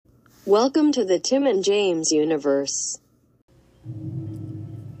Welcome to the Tim and James universe.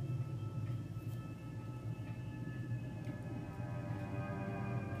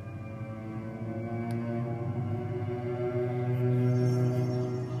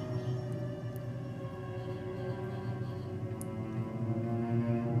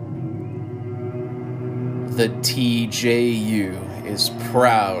 The TJU is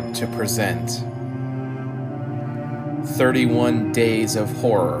proud to present 31 Days of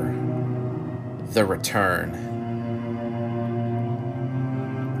Horror, The Return.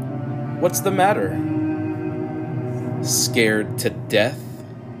 What's the matter? Scared to death?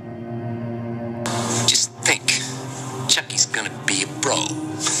 Just think, Chucky's gonna be a bro.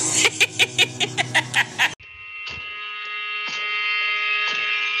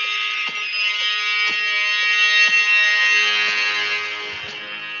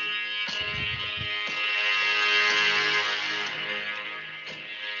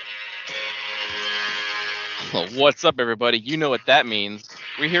 What's up, everybody? You know what that means.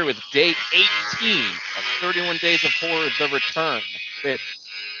 We're here with day 18 of 31 Days of Horror, The Return, with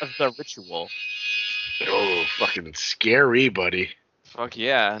The Ritual. Oh, fucking scary, buddy. Fuck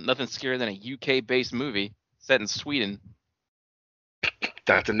yeah, nothing scarier than a UK-based movie set in Sweden.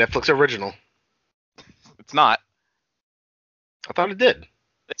 That's a Netflix original. It's not. I thought it did.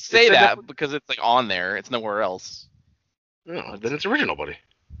 They say said that Netflix- because it's like on there. It's nowhere else. No, then it's original, buddy.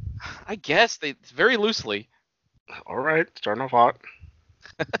 I guess it's very loosely. All right, starting off hot.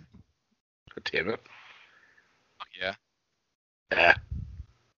 God damn it. Fuck yeah. Yeah.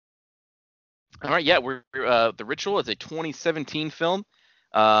 All right, yeah, we're The Ritual is a 2017 film,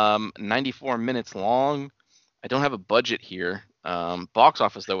 94 minutes long. I don't have a budget here. Box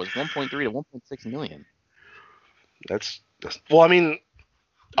office though was 1.3 to 1.6 million. That's well, I mean,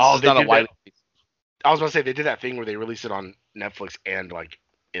 This is they not a did wide that- I was gonna say they did that thing where they released it on Netflix and like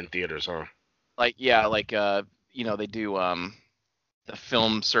in theaters, huh? like yeah, like you know, they do the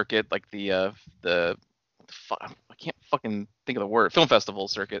film circuit, like the I can't fucking think of the word, film festival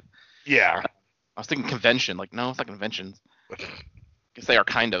circuit. Yeah. I was thinking convention, like no, it's not conventions. Guess they are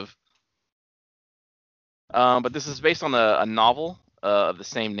kind of. But this is based on a novel of the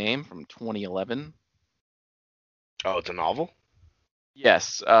same name from 2011. Oh, it's a novel?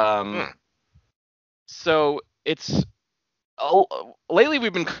 Yes. Hmm. So it's lately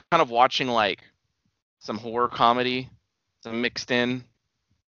we've been kind of watching like some horror comedy, some mixed in,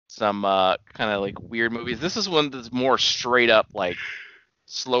 some kind of like weird movies. This is one that's more straight up like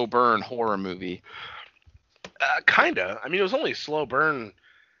slow burn horror movie. Kinda. I mean, it was only a slow burn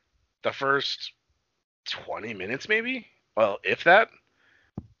the first 20 minutes, maybe? Well, if that.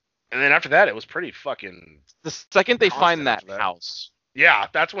 And then after that, it was pretty fucking... The second they Constant find that after that. house, Yeah,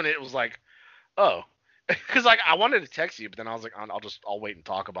 that's when it was like, oh. Because like I wanted to text you, but then I was like, I'll wait and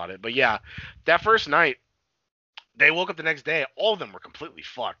talk about it. But yeah, that first night, they woke up the next day, all of them were completely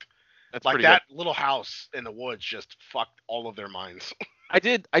fucked. that's Like pretty that good. little house in the woods just fucked all of their minds. I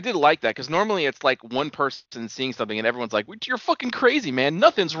did like that because normally it's like one person seeing something and everyone's like, "You're fucking crazy, man.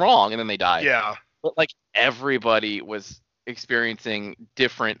 Nothing's wrong," and then they die. Yeah. But like everybody was experiencing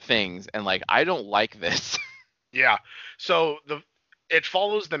different things, and like I don't like this. Yeah. So it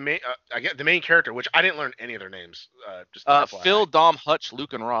follows the main I get the main character, which I didn't learn any of their names. Just FYI. Phil, Dom, Hutch,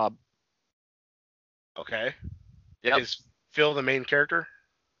 Luke, and Rob. Okay. Yep. Is Phil the main character?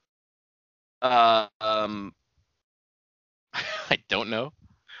 I don't know.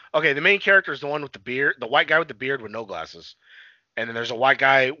 Okay, the main character is the one with the beard, the white guy with the beard with no glasses. And then there's a white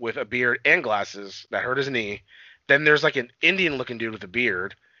guy with a beard and glasses that hurt his knee. Then there's like an Indian looking dude with a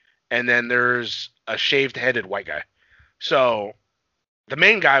beard. And then there's a shaved headed white guy. So the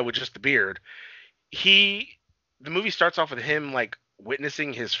main guy with just the beard, the movie starts off with him like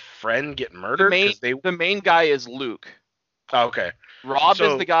witnessing his friend get murdered. The main guy is Luke. Oh, okay. Rob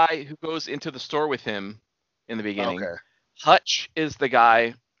So- is the guy who goes into the store with him in the beginning. Okay. Hutch is the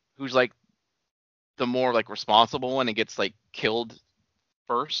guy who's like the more like responsible one and gets like killed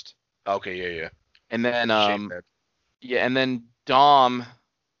first. Okay, yeah. And then Shaved head. yeah, and then Dom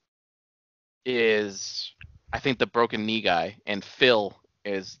is I think the broken knee guy, and Phil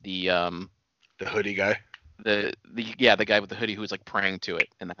is the The hoodie guy. the guy with the hoodie who's like praying to it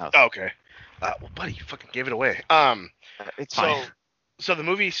in the house. Okay. Well, buddy, you fucking gave it away. It's So, fine. so the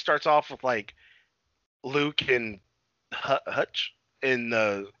movie starts off with like Luke and Hutch in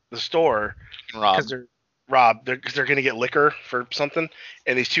the store Rob because they're gonna get liquor for something,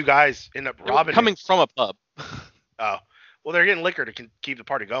 and these two guys end up robbing. coming from a pub. Oh, well, they're getting liquor to keep the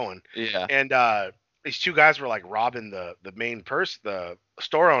party going, Yeah. and these two guys were like robbing the main the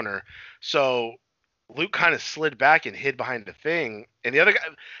store owner. So Luke kind of slid back and hid behind the thing, and the other guy.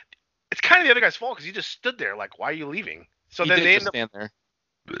 it's kind of the other guy's fault because he just stood there like, why are you leaving? So He then did they just end up, stand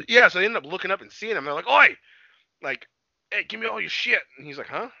there. yeah. So they end up looking up and seeing him. They're like, oi, like, hey, give me all your shit. And he's like,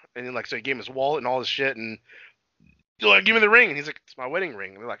 huh? And then like, so he gave him his wallet and all his shit, and they're like, give me the ring. And he's like, it's my wedding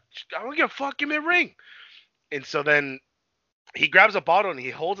ring. And they're like, I don't give a fuck, give me a ring. And so then he grabs a bottle and he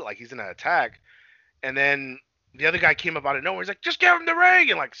holds it like he's gonna attack. And then the other guy came up out of nowhere. He's like, just give him the ring,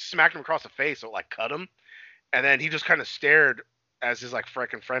 and like smacked him across the face, so it like cut him. And then he just kind of stared as his like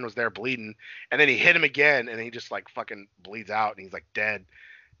freaking friend was there bleeding. And then he hit him again, and he just like fucking bleeds out, and he's like dead.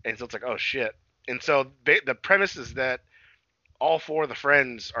 And so it's like, oh shit. And so the premise is that all four of the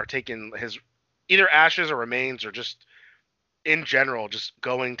friends are taking his either ashes or remains, or just in general, just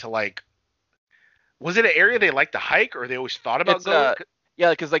going to like. Was it an area they like to hike, or they always thought about It's going?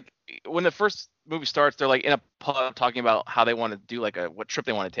 yeah, because like when the first movie starts, they're like in a pub talking about how they want to do like what trip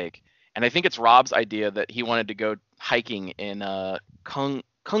they want to take, and I think it's Rob's idea that he wanted to go hiking in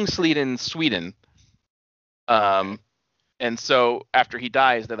Kungsleden, Sweden. And so after he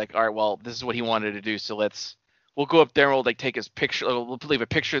dies, they're like, all right, well, this is what he wanted to do, so we'll go up there and we'll like take his picture, we'll leave a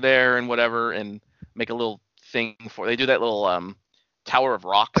picture there and whatever, and make a little thing for. They do that little Tower of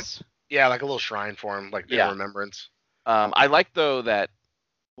Rocks. Yeah, like a little shrine for him, like in remembrance. I like though that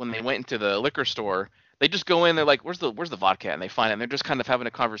when they went into the liquor store, they just go in. They're like, "Where's the vodka?" And they find it. And they're just kind of having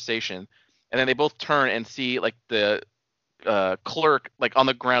a conversation. And then they both turn and see like the clerk like on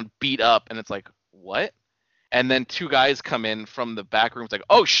the ground beat up. And it's like, what? And then two guys come in from the back room. It's like,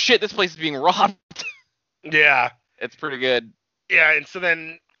 oh shit, this place is being robbed. Yeah, It's pretty good. yeah. And so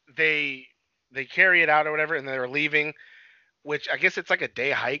then they carry it out or whatever, and they're leaving. Which I guess it's like a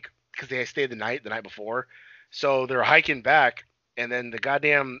day hike because they stayed the night before. So they're hiking back, and then the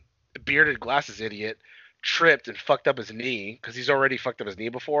goddamn bearded glasses idiot tripped and fucked up his knee because he's already fucked up his knee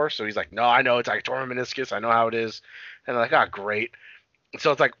before. So he's like, no, I know, it's like torn meniscus. I know how it is. And they're like, ah, great. And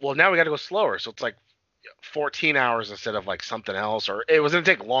so it's like, well, now we got to go slower. So it's like 14 hours instead of like something else, or it was going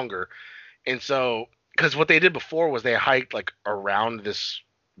to take longer. And so, because what they did before was they hiked like around this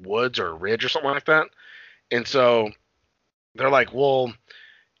woods or ridge or something like that. And so they're like, well,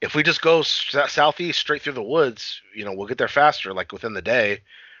 if we just go southeast straight through the woods, we'll get there faster, like within the day.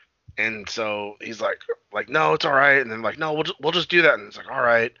 And so he's like, no, it's all right. And then like, no, we'll just do that. And it's like, all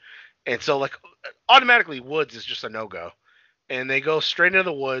right. And so like automatically woods is just a no go. And they go straight into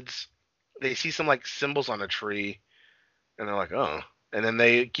the woods. They see some like symbols on a tree, and they're like, oh. And then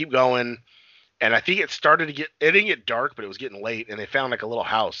they keep going. And I think it didn't get dark, but it was getting late. And they found like a little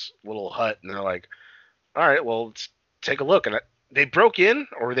house, little hut. And they're like, all right, well, let's take a look. And they broke in,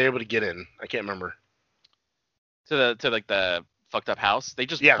 or were they able to get in? I can't remember. To like the fucked up house. They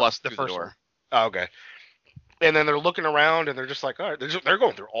just bust through the door. One. Oh, okay. And then they're looking around, and they're just like, all right, they're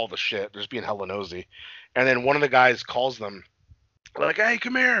going through all the shit. They're just being hella nosy. And then one of the guys calls them. They're like, hey,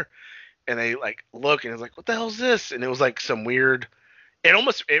 come here. And they like look, and it's like, what the hell is this? And it was like some weird. It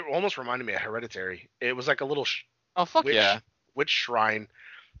almost reminded me of Hereditary. It was like a little witch shrine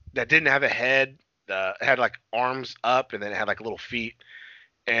that didn't have a head. It had like arms up, and then it had like little feet.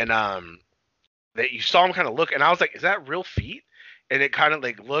 And that you saw him kind of look, and I was like, is that real feet? And it kind of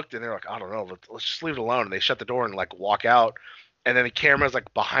like looked, and they're like, I don't know, let's just leave it alone. And they shut the door and like walk out, and then the camera's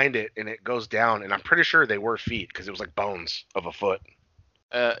like behind it, and it goes down, and I'm pretty sure they were feet because it was like bones of a foot.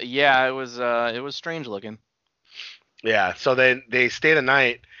 Yeah, it was strange looking. Yeah, so then they stay the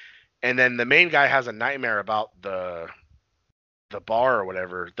night, and then the main guy has a nightmare about the bar or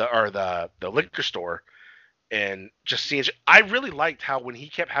whatever, the liquor store, and just seeing. I really liked how when he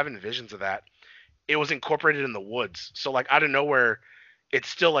kept having visions of that, it was incorporated in the woods. So like out of nowhere, it's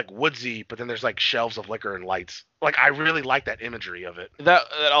still like woodsy, but then there's like shelves of liquor and lights. Like I really like that imagery of it. That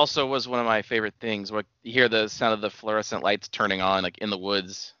also was one of my favorite things. Where you hear the sound of the fluorescent lights turning on, like in the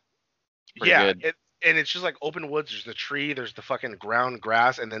woods. Yeah, and it's just like open woods. There's the tree, there's the fucking ground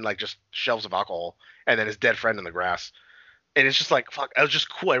grass, and then like just shelves of alcohol, and then his dead friend in the grass. And it's just like, fuck, it was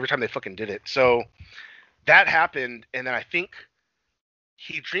just cool every time they fucking did it. So that happened, and then I think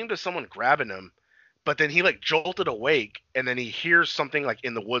he dreamed of someone grabbing him, but then he like jolted awake, and then he hears something like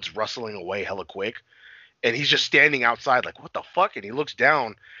in the woods rustling away hella quick, and he's just standing outside like, what the fuck? And he looks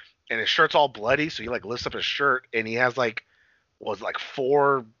down, and his shirt's all bloody, so he like lifts up his shirt, and he has like, like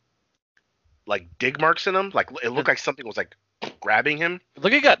 4 like dig marks in him. Like it looked like something was like grabbing him.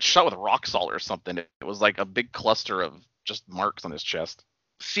 Look, he got shot with rock salt or something. It was like a big cluster of just marks on his chest.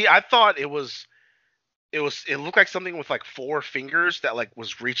 See, I thought it looked like something with like 4 fingers that like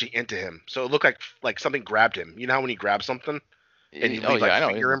was reaching into him. So it looked like something grabbed him. You know how when you grab something and you leave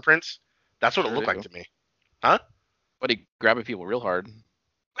like finger imprints? That's what it looked like to me. Huh? But he grabbing people real hard.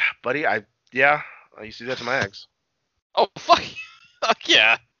 Buddy, I used to do that to my ex. Oh fuck. Fuck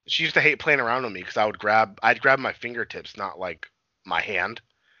yeah. She used to hate playing around with me because I'd grab my fingertips, not like my hand,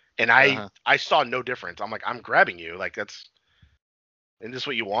 and Uh-huh. I saw no difference. I'm like, I'm grabbing you, like that's. Isn't this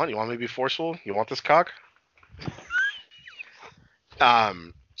what you want? You want me to be forceful? You want this cock?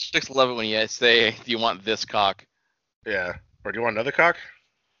 Um, Chicks love it when you say, "Do you want this cock?" yeah. Or do you want another cock?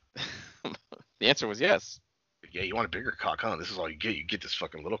 The answer was yes. Yeah, you want a bigger cock, huh? This is all you get. You get this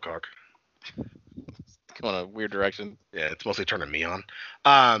fucking little cock. Going a weird direction. Yeah, it's mostly turning me on.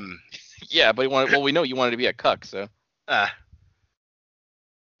 Um, Yeah, but we know you wanted to be a cuck, so God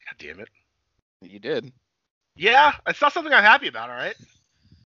damn it. you did. Yeah, it's not something I'm happy about. All right.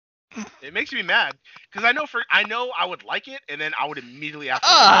 It makes me mad because I know I would like it, and then I would immediately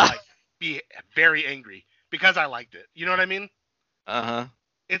afterwards like be very angry because I liked it. You know what I mean? Uh-huh.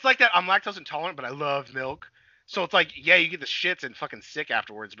 It's like that. I'm lactose intolerant, but I love milk. So it's like, yeah, you get the shits and fucking sick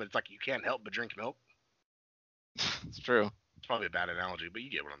afterwards, but it's like you can't help but drink milk. It's true. It's probably a bad analogy, but you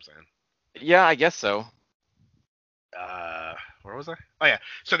get what I'm saying. Yeah, I guess so. Where was I? Oh yeah.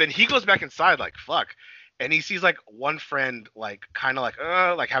 So then he goes back inside, like fuck, and he sees like one friend, like kind of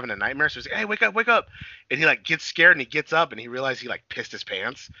like having a nightmare. So he's like, hey, wake up, and he like gets scared and he gets up and he realizes he like pissed his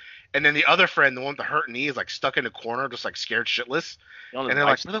pants. And then the other friend, the one with the hurt knee, is like stuck in a corner, just like scared shitless. Yelling And his they're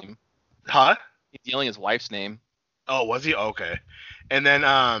like, wife's where the name. huh? He's yelling his wife's name. Oh, was he? Okay. And then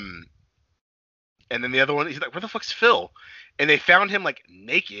the other one, he's like, where the fuck's Phil? And they found him like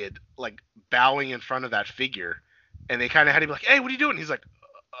naked, like bowing in front of that figure. And they kind of had him like, hey, what are you doing? He's like,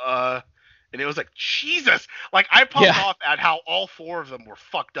 and it was like, Jesus. Like, I popped Yeah. off at how all four of them were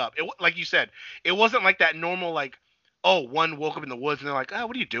fucked up. Like you said, it wasn't like that normal, like, oh, one woke up in the woods and they're like, oh,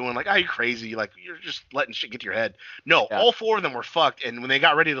 what are you doing? Like, oh, you're crazy. Like, you're just letting shit get to your head. No, Yeah. all four of them were fucked. And when they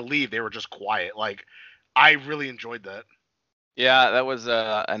got ready to leave, they were just quiet. Like, I really enjoyed that. Yeah, that was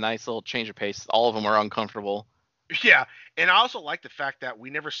a nice little change of pace. All of them were uncomfortable. Yeah, and I also like the fact that we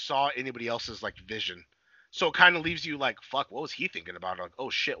never saw anybody else's like vision. So it kind of leaves you like, fuck, what was he thinking about? Like, oh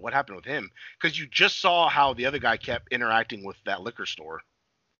shit, what happened with him? Because you just saw how the other guy kept interacting with that liquor store.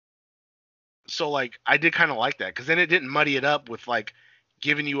 So like, I did kind of like that because then it didn't muddy it up with like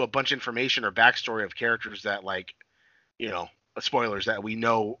giving you a bunch of information or backstory of characters that like, you know, spoilers that we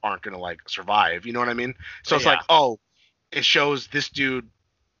know aren't gonna like survive. You know what I mean? So it's Yeah. like, oh, it shows this dude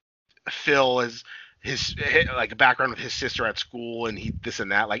Phil is his like a background with his sister at school and he this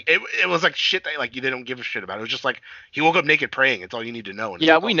and that. Like it was like shit that like you didn't give a shit about. It was just like he woke up naked praying. It's all you need to know. And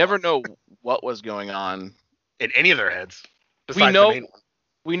Yeah, like, we oh, never know what was going on. in any of their heads We besides the know main one.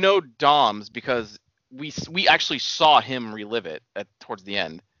 we know Dom's because we actually saw him relive it towards the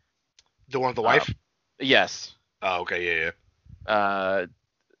end. The one with the Uh, wife. Yes. Oh, okay, yeah.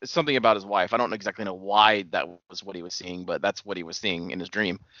 Something about his wife. I don't exactly know why that was what he was seeing, but that's what he was seeing in his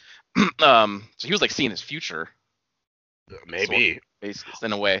dream. So he was like seeing his future, Maybe. basically,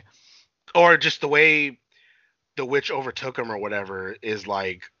 in a way. Or just the way the witch overtook him or whatever is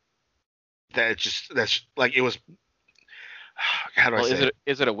like that. That's like it was. How do I Well, say?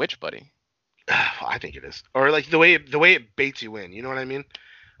 is it a witch, buddy? I think it is. Or like the way it baits you in. You know what I mean?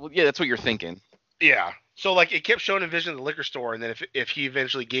 Well, yeah, that's what you're thinking. Yeah. So like it kept showing a vision of the liquor store, and then if he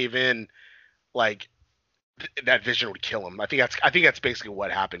eventually gave in, like that vision would kill him. I think that's basically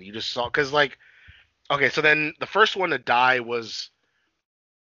what happened. You just saw because like okay, so then the first one to die was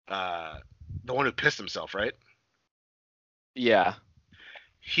uh the one who pissed himself, right? Yeah,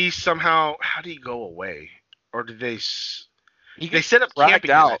 He somehow how did he go away, or did he they gets set up dragged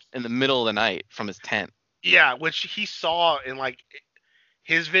camping out in the middle of the night from his tent. Yeah, which he saw in like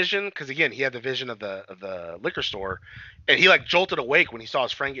his vision because again he had the vision of the liquor store, and he like jolted awake when he saw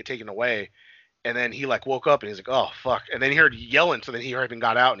his friend get taken away. And then he like woke up and he's like, oh fuck. And then he heard yelling, so then he heard and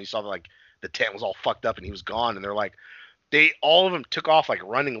got out and he saw that like the tent was all fucked up and he was gone. And they're like, they all of them took off like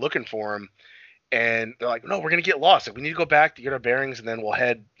running looking for him. And they're like, no, we're gonna get lost. Like, we need to go back to get our bearings and then we'll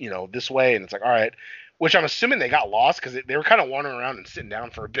head, this way. And it's like, all right. Which I'm assuming they got lost because they were kind of wandering around and sitting down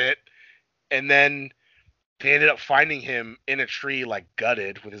for a bit. And then they ended up finding him in a tree like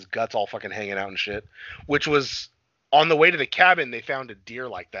gutted with his guts all fucking hanging out and shit. Which was on the way to the cabin. They found a deer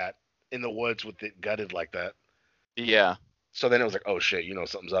like that in the woods with it gutted like that. Yeah, So then it was like, oh shit,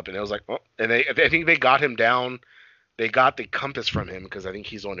 something's up. And it was like, oh. And I think they got him down. They got the compass from him because I think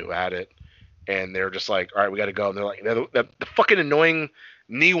he's the one who had it. And they're just like, all right, we got to go. And they're like, the fucking annoying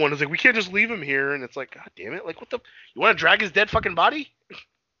knee one is like, we can't just leave him here. And it's like, god damn it, like what the? You want to drag his dead fucking body?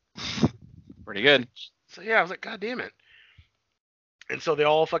 pretty good. So yeah, I was like, god damn it. And so they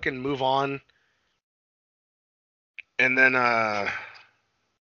all fucking move on. And then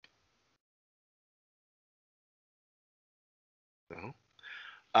no.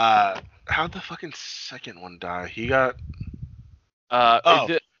 How'd the fucking second one die? He got Uh, Oh,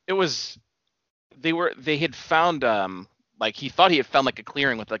 the, it was they had found like he thought he had found like a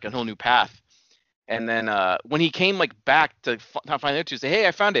clearing with like a whole new path, and then when he came like back to find out to say, hey,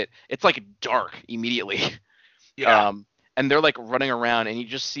 I found it, it's like dark immediately. Yeah, And they're like running around, and you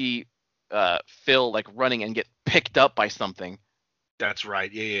just see Phil like running and get picked up by something. that's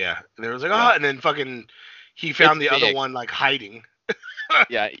right. Yeah. And there was like, Yeah. oh, and then fucking he found It's the other big. one like hiding.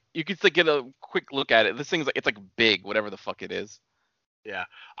 Yeah, you could like get a quick look at it. This thing's like it's like big, whatever the fuck it is. Yeah,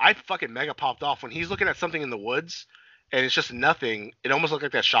 I fucking mega popped off when he's looking at something in the woods, and it's just nothing. It almost looked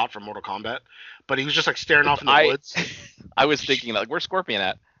like that shot from Mortal Kombat, but he was just like staring off in the woods. I was thinking like, where's Scorpion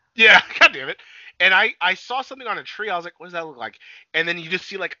at? Yeah, god damn it. And I saw something on a tree. I was like, what does that look like? And then you just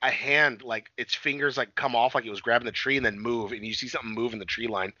see like a hand, like its fingers like come off like it was grabbing the tree and then move, and you see something move in the tree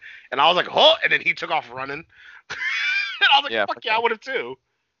line. And I was like, oh, and then he took off running. And I was like, Yeah, fuck yeah, I would have too.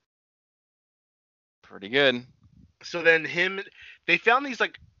 Pretty good. So then they found these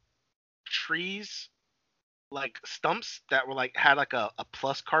like trees, like stumps that were like had like a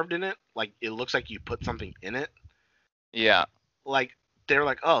plus carved in it. Like it looks like you put something in it. Yeah. Like they're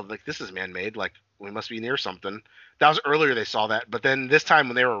like, oh, like this is man-made. Like we must be near something. That was earlier they saw that, but then this time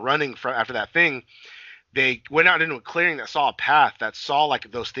when they were running after that thing, they went out into a clearing that saw a path that saw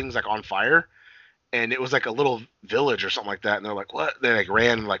like those things like on fire, and it was like a little village or something like that. And they're like, what? They like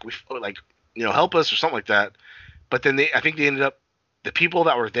ran and like we like help us or something like that. But then I think they ended up, the people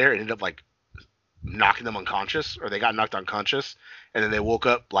that were there ended up like knocking them unconscious, or they got knocked unconscious, and then they woke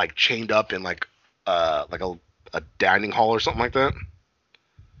up like chained up in like a dining hall or something like that.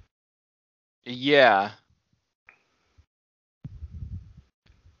 Yeah.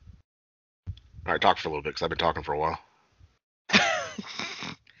 All right, talk for a little bit because I've been talking for a while.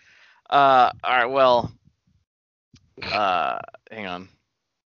 All right. Well. Hang on.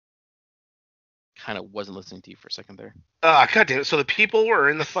 Kind of wasn't listening to you for a second there. God damn it! So the people were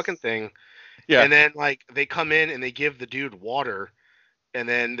in the fucking thing, Yeah. and then like they come in and they give the dude water, and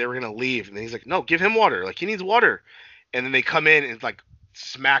then they were gonna leave, and then he's like, no, give him water, like he needs water, and then they come in and like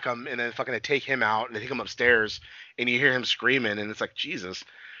smack him, and then fucking they take him out and they take him upstairs, and you hear him screaming, and it's like Jesus.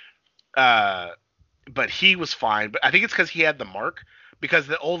 But he was fine, but I think it's because he had the mark, because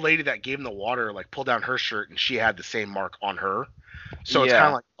the old lady that gave him the water like pulled down her shirt and she had the same mark on her, so it's Yeah. kind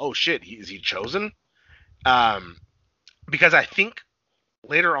of like, oh shit, is he chosen? Because I think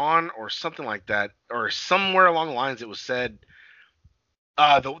later on or something like that, or somewhere along the lines, it was said,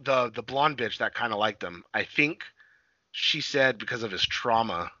 the blonde bitch that kind of liked him, I think she said because of his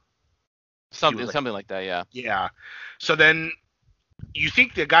trauma. Something like- something like that. Yeah. Yeah. So then you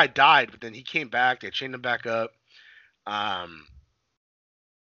think the guy died, but then he came back. They chained him back up.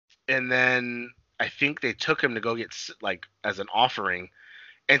 And then I think they took him to go get like as an offering.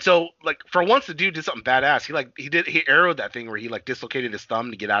 And so like for once the dude did something badass. He arrowed that thing where he like dislocated his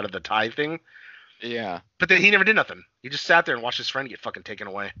thumb to get out of the tie thing. Yeah. But then he never did nothing. He just sat there and watched his friend get fucking taken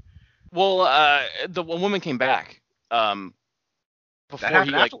away. Well, the woman came back. That Before happened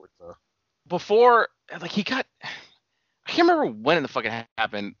he like afterwards though. before like he got. I can't remember when it the fucking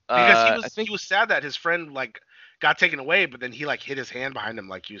happened. Because I think he was sad that his friend like got taken away, but then he like hid his hand behind him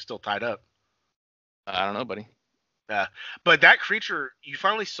like he was still tied up. I don't know, buddy. But that creature, you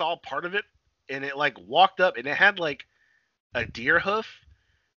finally saw part of it, and it like walked up, and it had like a deer hoof,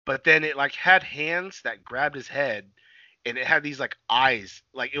 but then it like had hands that grabbed his head, and it had these like eyes,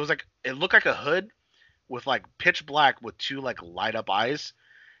 like it looked like a hood with like pitch black with two like light up eyes,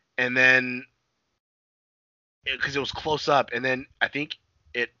 and then because it was close up, and then I think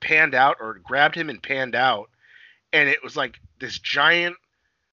it panned out or grabbed him and panned out, and it was like this giant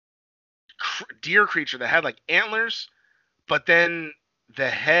deer creature that had like antlers, but then the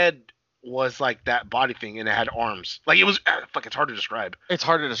head was like that body thing, and it had arms. Like it was fuck. It's hard to describe. It's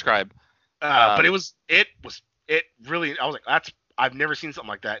hard to describe. But it really. I was like, I've never seen something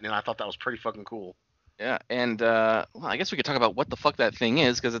like that, and I thought that was pretty fucking cool. Yeah, and well, I guess we could talk about what the fuck that thing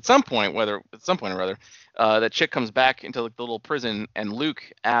is, because at some point or other, that chick comes back into like, the little prison, and Luke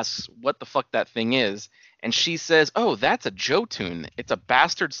asks what the fuck that thing is, and she says, "Oh, that's a Jotun. It's a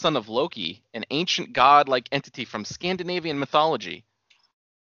bastard son of Loki, an ancient god-like entity from Scandinavian mythology."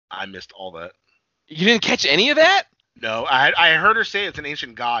 I missed all that. You didn't catch any of that? No, I heard her say it's an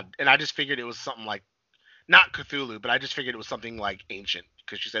ancient god, and I just figured it was something like, not Cthulhu, but I just figured it was something like ancient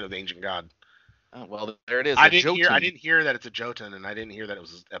because she said it was an ancient god. Oh, well, there it is. I a didn't Jotun. hear that it's a Jotun, and I didn't hear that it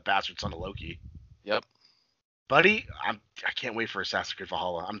was a bastard son of Loki. Yep. Buddy, I can't wait for Assassin's Creed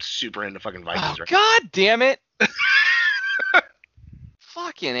Valhalla. I'm super into fucking Vikings Oh, right now. God damn it!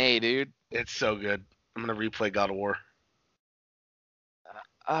 Fucking A, dude. It's so good. I'm gonna replay God of War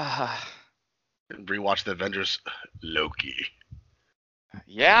Uh, and rewatch the Avengers. Loki.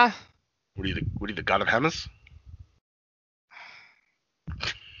 Yeah. What are you, the god of Hamas?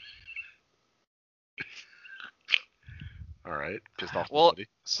 All right, pissed off Well, somebody.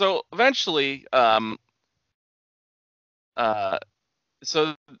 so eventually, uh,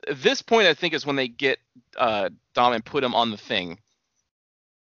 so at this point, I think is when they get Dom and put him on the thing.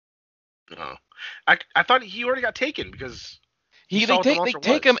 Oh, I thought he already got taken because he saw They what the take monster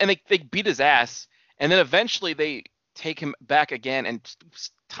take was. him and they beat his ass, and then eventually they take him back again and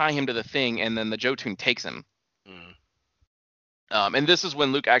tie him to the thing, and then the Jotun takes him. Mm. And this is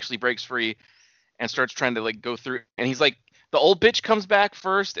when Luke actually breaks free and starts trying to like go through, and he's like, the old bitch comes back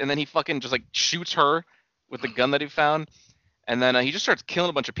first, and then he fucking just like shoots her with the gun that he found, and then he just starts killing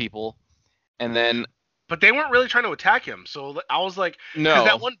a bunch of people, and then But they weren't really trying to attack him, so I was like, because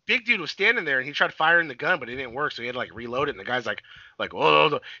that no, one big dude was standing there and he tried firing the gun, but it didn't work, so he had to like reload it. And the guy's like,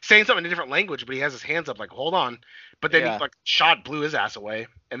 whoa, saying something in a different language, but he has his hands up, like, hold on. But then he yeah, like shot, blew his ass away,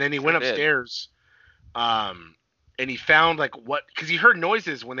 and then he went sure did. upstairs, and he found like what, because he heard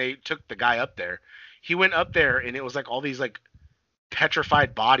noises when they took the guy up there. He went up there and it was like all these like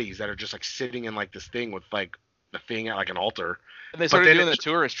petrified bodies that are just like sitting in like this thing with like the thing at like an altar. And they But started then doing the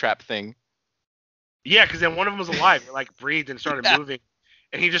tourist trap thing. yeah, because then one of them was alive. It like breathed and started Yeah, moving,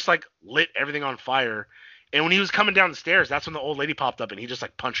 and he just like lit everything on fire. And when he was coming down the stairs, that's when the old lady popped up, and he just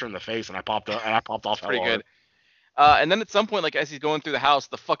like punched her in the face, and I popped up, and I popped off it's hell pretty hard. good. And then at some point, like as he's going through the house,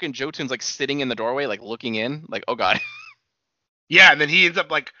 the fucking Jotun's like sitting in the doorway, like looking in, like oh god. Yeah, and then he ends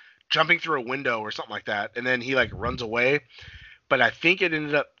up like jumping through a window or something like that, and then he like runs away. But I think it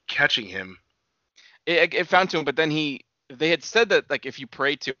ended up catching him. It found to him, but then they had said that like if you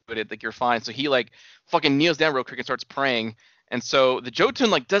pray to it, like you're fine. So he like fucking kneels down real quick and starts praying. And so the Jotun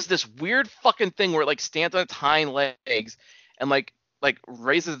like does this weird fucking thing where it like stands on its hind legs and like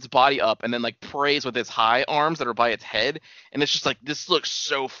raises its body up and then like prays with its high arms that are by its head. And it's just like this looks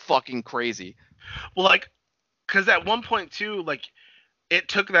so fucking crazy. Well, like, because at one point too, like it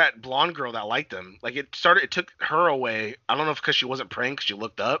took that blonde girl that liked him. Like it took her away. I don't know if because she wasn't praying because she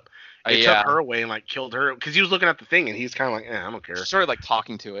looked up. It took Yeah, her away and like killed her because he was looking at the thing and he's kind of like, I don't she care. started like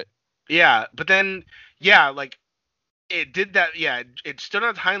talking to it. Yeah, but then yeah, like it did that. Yeah, it stood on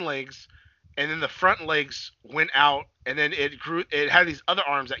its hind legs, and then the front legs went out, and then it grew. It had these other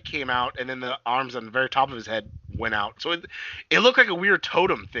arms that came out, and then the arms on the very top of his head went out. So it looked like a weird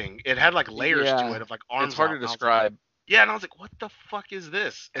totem thing. It had like layers to Yeah, it of like arms. it's hard out, to and I was like, describe. yeah, and I was like, what the fuck is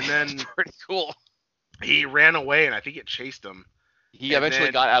this? And It's then pretty cool. he ran away, and I think it chased him. He And eventually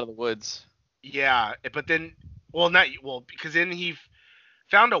then got out of the woods. yeah, but then well because then he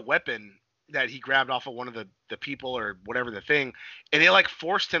found a weapon that he grabbed off of one of the people or whatever the thing, and it like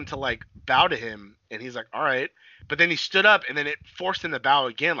forced him to like bow to him, and he's like, all right, but then he stood up, and then it forced him to bow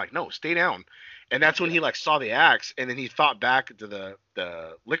again, like no, stay down, and that's when Yeah. he like saw the axe, and then he thought back to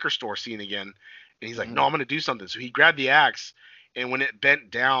the liquor store scene again, and he's like, Mhm. no, I'm gonna do something, so he grabbed the axe, and when it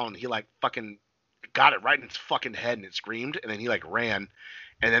bent down, he like fucking got it right in its fucking head, and it screamed, and then he like ran,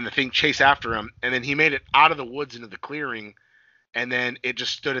 and then the thing chased after him, and then he made it out of the woods into the clearing, and then it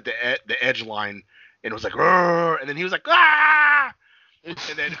just stood at the edge line and it was like, "Rrr," and then he was like, ah, and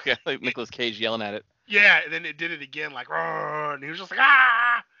then Yeah, like Nicolas Cage yelling at it. yeah, and then it did it again like, "Rrr," and he was just like,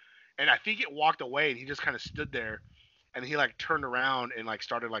 ah, and I think it walked away and he just kind of stood there, and he like turned around and like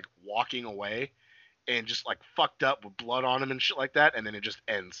started like walking away and just like fucked up with blood on him and shit like that, and then it just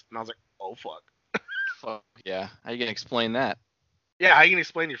ends, and I was like, oh fuck. Fuck yeah. How you gonna explain that? Yeah, how you gonna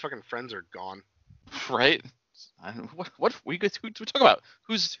explain your fucking friends are gone? Right? What we talking about?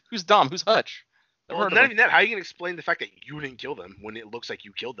 Who's Dom? Who's Hutch? Never Well, heard of not him. even that. How are you gonna explain the fact that you didn't kill them when it looks like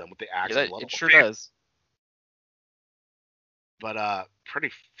you killed them with the axe Yeah, and blood? it on sure them? does. But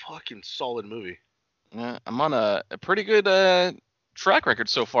pretty fucking solid movie. Yeah, I'm on a pretty good track record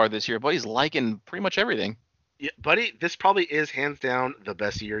so far this year. Buddy's liking pretty much everything. Yeah, buddy, this probably is hands down the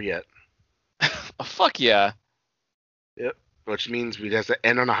best year yet. Oh, fuck yeah. Yep. Which means we have to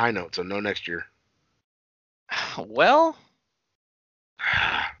end on a high note, so no next year. Well,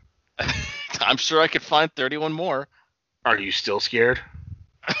 I'm sure I could find 31 more. Are you still scared?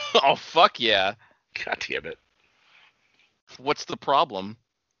 Oh fuck yeah. God damn it. What's the problem?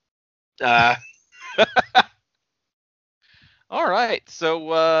 Uh, All right. So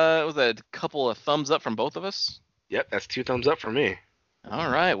was that a couple of thumbs up from both of us? yep, that's 2 thumbs up for me. All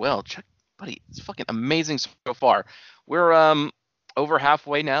right. Well, check, buddy. It's fucking amazing so far. We're over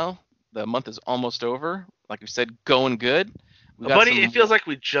halfway now. The month is almost over. Like we said, going good. We got Buddy, some- it feels like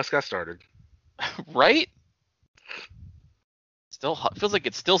we just got started. right. Still hot. Feels like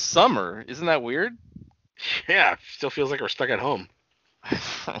it's still summer. Isn't that weird? Yeah, still feels like we're stuck at home.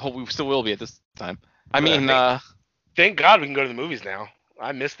 Well, we still will be at this time. I But I mean, think- Thank God we can go to the movies now.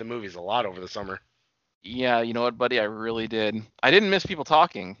 I missed the movies a lot over the summer. Yeah, you know what, buddy? I really did. I didn't miss people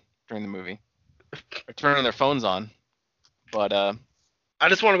talking during the movie or turning their phones on, but I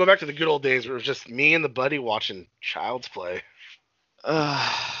just want to go back to the good old days where it was just me and the buddy watching Child's Play.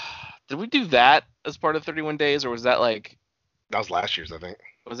 did we do that as part of 31 Days, or was that like? That was last year's, I think.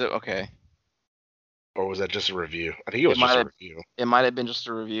 Was it okay? Or was that just a review? I think it was just a review. It might have been just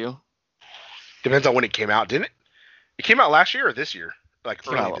a review. Depends on when it came out, didn't it? It came out last year or this year? Like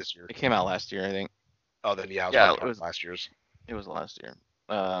early this year. It came out last year, I think. Oh, then yeah, it was last year's. It was last year.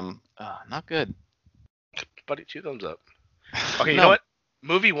 Not good. Buddy, 2 thumbs up. Okay, you know what?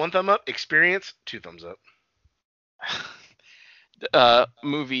 Movie 1 thumb up. Experience 2 thumbs up.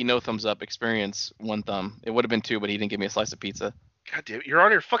 Movie no thumbs up. Experience 1 thumb. It would have been 2, but he didn't give me a slice of pizza. God damn it! You're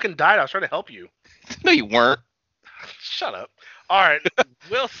on your fucking diet. I was trying to help you. No, you weren't. Shut up. All right,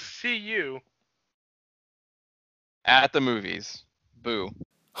 we'll see you at the movies. Boo.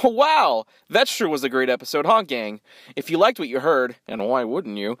 Wow, that sure was a great episode, huh, gang? If you liked what you heard, and why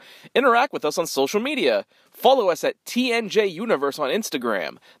wouldn't you, interact with us on social media. Follow us at TNJ Universe on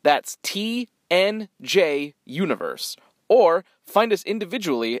Instagram. That's TNJ Universe. Or find us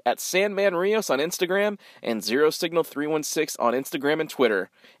individually at Sandman Rios on Instagram and Zero Signal 316 on Instagram and Twitter.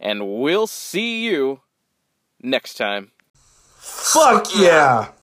 And we'll see you next time. Fuck yeah!